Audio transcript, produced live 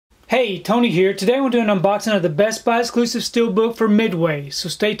Hey, Tony here. Today I'm doing an unboxing of the Best Buy exclusive Steelbook for Midway, so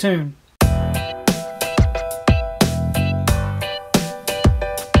stay tuned.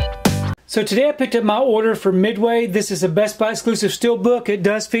 So today I picked up my order for Midway. This is a Best Buy exclusive Steelbook. It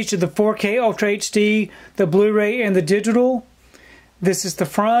does feature the 4K Ultra HD, the Blu-ray, and the digital. This is the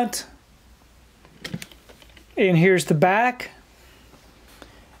front. And here's the back.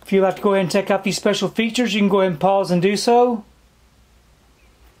 If you'd like to go ahead and check out these special features, you can go ahead and pause and do so.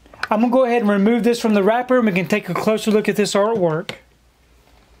 I'm going to go ahead and remove this from the wrapper and we can take a closer look at this artwork.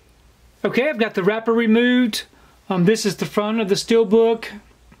 Okay, I've got the wrapper removed. This is the front of the Steelbook.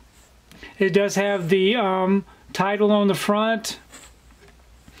 It does have the title on the front,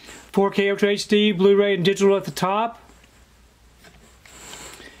 4K Ultra HD, Blu-ray, and digital at the top.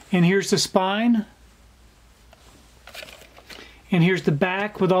 And here's the spine. And here's the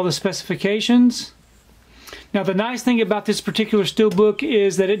back with all the specifications. Now the nice thing about this particular Steelbook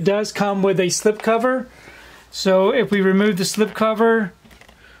is that it does come with a slipcover. So if we remove the slipcover,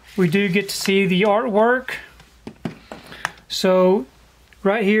 we do get to see the artwork. So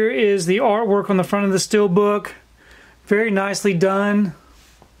right here is the artwork on the front of the Steelbook. Very nicely done.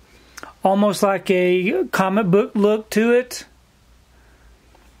 Almost like a comic book look to it.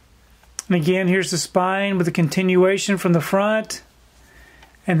 And again, here's the spine with a continuation from the front.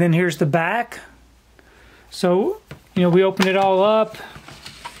 And then here's the back. So, we open it all up,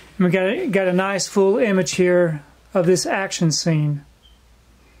 and we got a nice full image here of this action scene.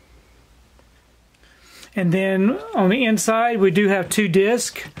 And then on the inside, we do have two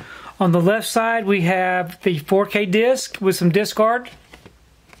discs. On the left side, we have the 4K disc with some disc art.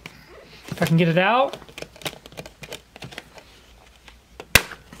 If I can get it out.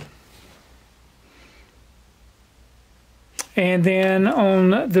 And then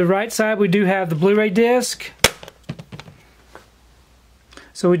on the right side, we do have the Blu-ray disc.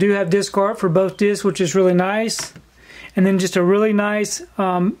 So we do have disc art for both discs, which is really nice. And then just a really nice,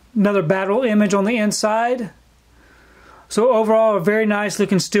 another battle image on the inside. So overall, a very nice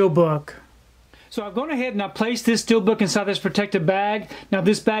looking Steelbook. So I've gone ahead and I placed this Steelbook inside this protective bag. Now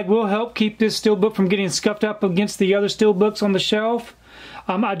this bag will help keep this Steelbook from getting scuffed up against the other Steelbooks on the shelf.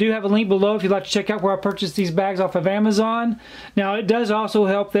 I do have a link below if you'd like to check out where I purchased these bags off of Amazon. Now it does also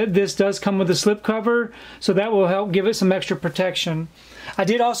help that this does come with a slipcover, so that will help give it some extra protection. I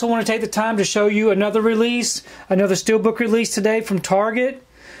did also want to take the time to show you another release, another Steelbook release today from Target.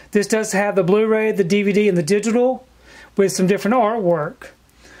 This does have the Blu-ray, the DVD, and the digital with some different artwork.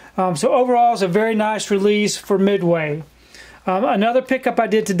 So overall, it's a very nice release for Midway. Another pickup I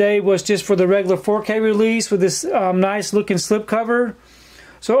did today was just for the regular 4K release with this nice looking slipcover.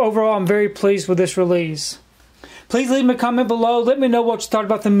 So overall, I'm very pleased with this release. Please leave me a comment below. Let me know what you thought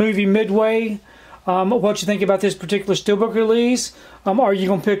about the movie Midway. What you think about this particular Steelbook release. Are you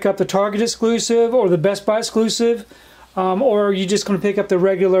going to pick up the Target exclusive or the Best Buy exclusive? Or are you just going to pick up the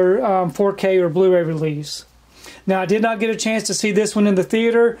regular 4K or Blu-ray release? Now, I did not get a chance to see this one in the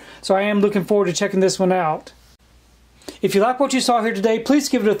theater, so I am looking forward to checking this one out. If you like what you saw here today, please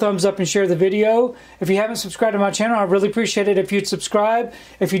give it a thumbs up and share the video. If you haven't subscribed to my channel, I'd really appreciate it if you'd subscribe.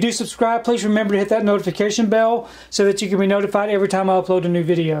 If you do subscribe, please remember to hit that notification bell so that you can be notified every time I upload a new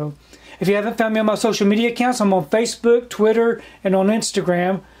video. If you haven't found me on my social media accounts, I'm on Facebook, Twitter, and on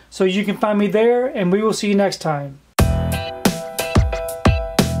Instagram, so you can find me there, and we will see you next time.